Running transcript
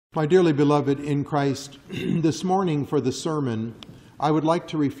My dearly beloved in Christ, this morning for the sermon, I would like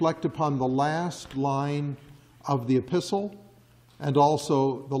to reflect upon the last line of the epistle and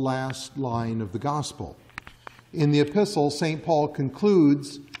also the last line of the gospel. In the epistle, St. Paul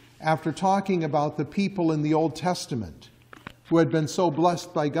concludes, after talking about the people in the Old Testament who had been so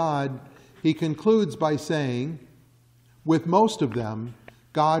blessed by God, he concludes by saying, with most of them,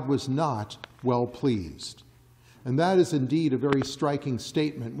 God was not well pleased. And that is indeed a very striking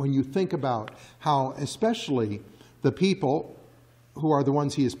statement when you think about how especially the people who are the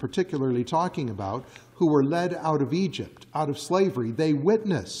ones he is particularly talking about, who were led out of Egypt, out of slavery, they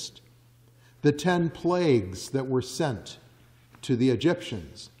witnessed the 10 plagues that were sent to the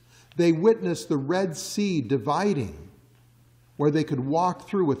Egyptians. They witnessed the Red Sea dividing, where they could walk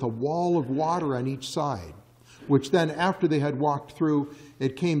through with a wall of water on each side, which then after they had walked through,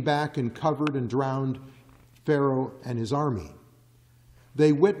 it came back and covered and drowned Pharaoh and his army.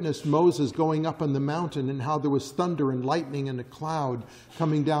 They witnessed Moses going up on the mountain and how there was thunder and lightning and a cloud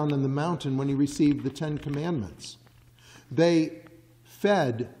coming down on the mountain when he received the 10 commandments. They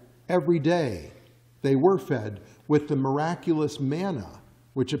fed every day. They were fed with the miraculous manna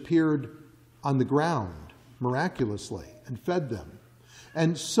which appeared on the ground miraculously and fed them.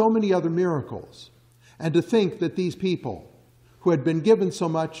 And so many other miracles. And to think that these people who had been given so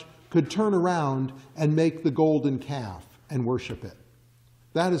much could turn around and make the golden calf and worship it.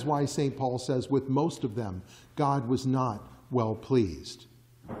 That is why St. Paul says, with most of them, God was not well pleased.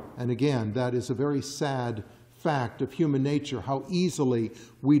 And again, that is a very sad fact of human nature, how easily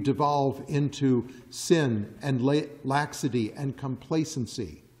we devolve into sin and laxity and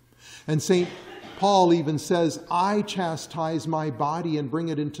complacency. And St. Paul even says, I chastise my body and bring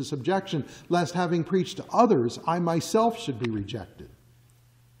it into subjection, lest having preached to others, I myself should be rejected.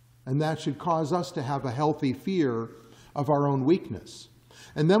 And that should cause us to have a healthy fear of our own weakness.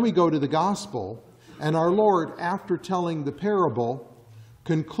 And then we go to the gospel, and our Lord, after telling the parable,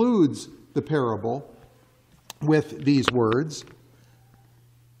 concludes the parable with these words,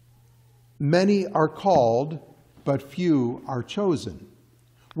 many are called, but few are chosen.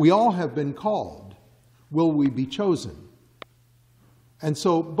 We all have been called. Will we be chosen? And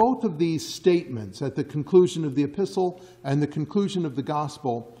so both of these statements at the conclusion of the epistle and the conclusion of the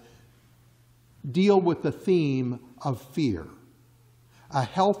gospel deal with the theme of fear. A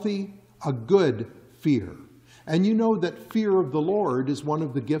healthy, a good fear. And you know that fear of the Lord is one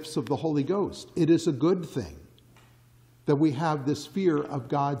of the gifts of the Holy Ghost. It is a good thing that we have this fear of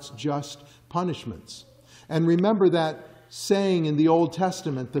God's just punishments. And remember that saying in the Old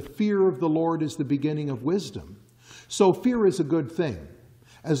Testament, the fear of the Lord is the beginning of wisdom. So fear is a good thing,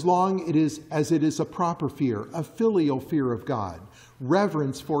 as long as it is a proper fear, a filial fear of God,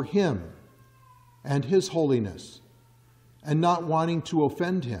 reverence for Him and His holiness, and not wanting to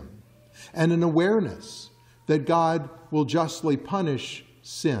offend Him, and an awareness that God will justly punish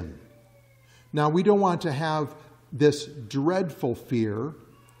sin. Now, we don't want to have this dreadful fear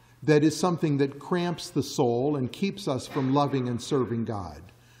that is something that cramps the soul and keeps us from loving and serving God.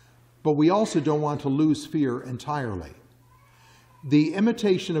 But we also don't want to lose fear entirely. The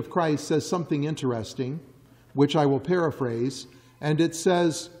Imitation of Christ says something interesting, which I will paraphrase, and it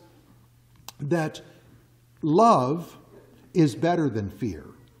says that love is better than fear.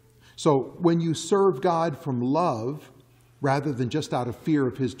 So when you serve God from love, rather than just out of fear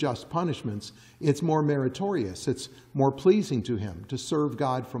of His just punishments, it's more meritorious, it's more pleasing to Him to serve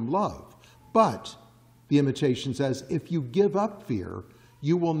God from love. But the Imitation says, if you give up fear,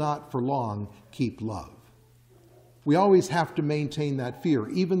 you will not for long keep love. We always have to maintain that fear,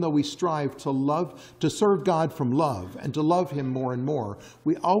 even though we strive to serve God from love and to love Him more and more.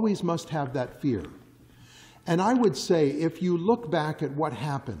 We always must have that fear. And I would say, if you look back at what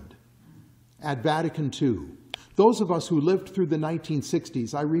happened at Vatican II, those of us who lived through the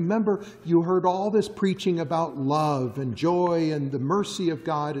 1960s, I remember you heard all this preaching about love and joy and the mercy of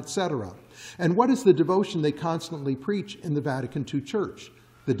God, etc. And what is the devotion they constantly preach in the Vatican II Church?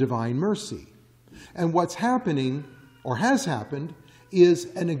 The divine mercy. And what's happening, or has happened, is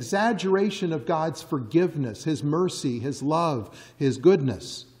an exaggeration of God's forgiveness, His mercy, His love, His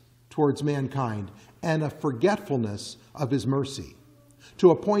goodness towards mankind, and a forgetfulness of His mercy,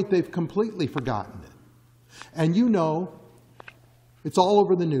 to a point they've completely forgotten it. And you know, it's all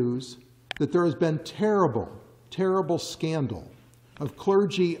over the news, that there has been terrible, terrible scandal of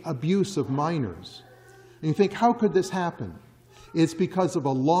clergy abuse of minors. And you think, how could this happen? It's because of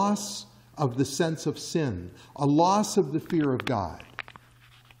a loss of the sense of sin, a loss of the fear of God.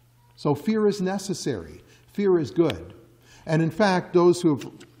 So fear is necessary. Fear is good. And in fact, those who have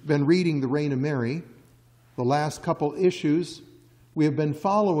been reading the Reign of Mary, the last couple issues we have been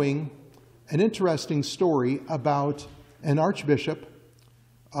following an interesting story about an archbishop,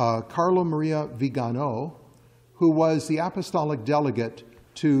 Carlo Maria Vigano, who was the apostolic delegate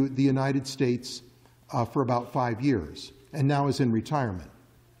to the United States for about 5 years, and now is in retirement.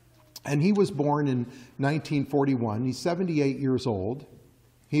 And he was born in 1941. He's 78 years old.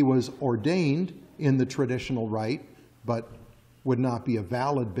 He was ordained in the traditional rite, but would not be a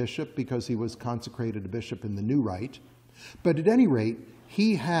valid bishop because he was consecrated a bishop in the new rite. But at any rate,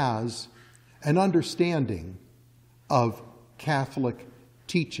 he has an understanding of Catholic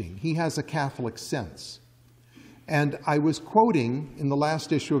teaching. He has a Catholic sense. And I was quoting in the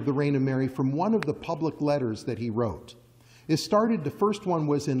last issue of The Reign of Mary from one of the public letters that he wrote. The first one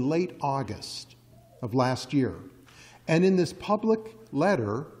was in late August of last year. And in this public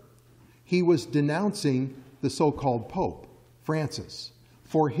letter, he was denouncing the so-called Pope, Francis,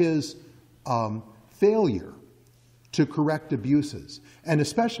 for his failure to correct abuses. And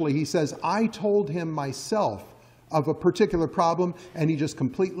especially, he says, I told him myself of a particular problem, and he just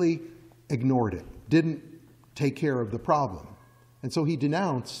completely ignored it, didn't take care of the problem. And so he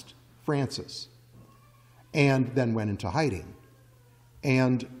denounced Francis and then went into hiding.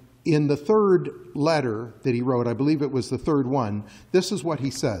 And in the third letter that he wrote, I believe it was the third one, this is what he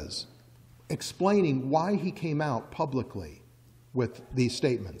says, explaining why he came out publicly with these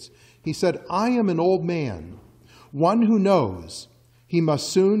statements. He said, I am an old man, one who knows he must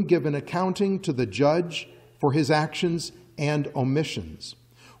soon give an accounting to the judge for his actions and omissions,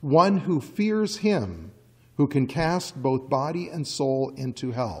 one who fears him who can cast both body and soul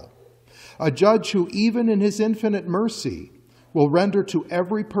into hell, a judge who even in his infinite mercy will render to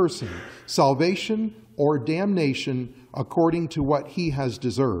every person salvation or damnation according to what he has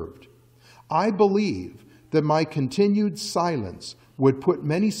deserved. I believe that my continued silence would put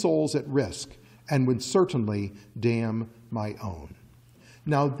many souls at risk and would certainly damn my own.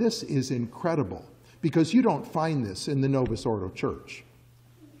 Now, this is incredible because you don't find this in the Novus Ordo Church.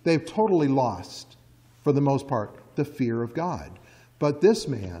 They've totally lost, for the most part, the fear of God. But this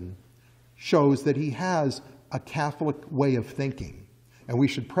man shows that he has a Catholic way of thinking, and we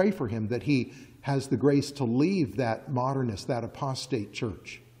should pray for him that he has the grace to leave that modernist, that apostate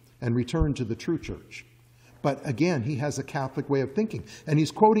church, and return to the true church. But again, he has a Catholic way of thinking. And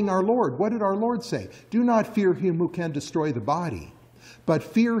he's quoting our Lord. What did our Lord say? Do not fear him who can destroy the body, but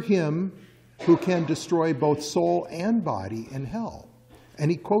fear him who can destroy both soul and body in hell. And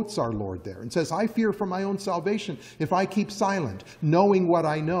he quotes our Lord there and says, I fear for my own salvation if I keep silent, knowing what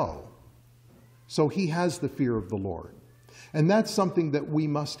I know. So he has the fear of the Lord. And that's something that we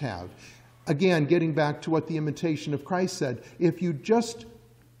must have. Again, getting back to what the Imitation of Christ said, if you just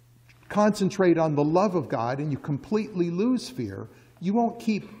concentrate on the love of God and you completely lose fear, you won't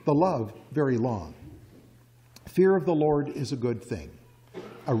keep the love very long. Fear of the Lord is a good thing,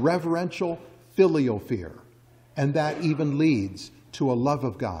 a reverential, filial fear, and that even leads to a love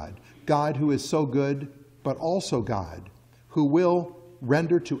of God, God who is so good, but also God who will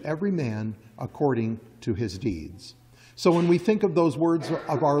render to every man according to his deeds. So when we think of those words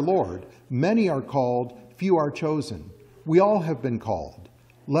of our Lord, many are called, few are chosen. We all have been called.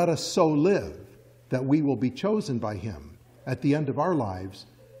 Let us so live that we will be chosen by him at the end of our lives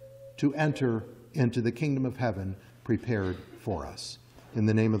to enter into the kingdom of heaven prepared for us. In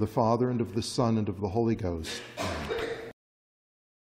the name of the Father, and of the Son, and of the Holy Ghost. Amen.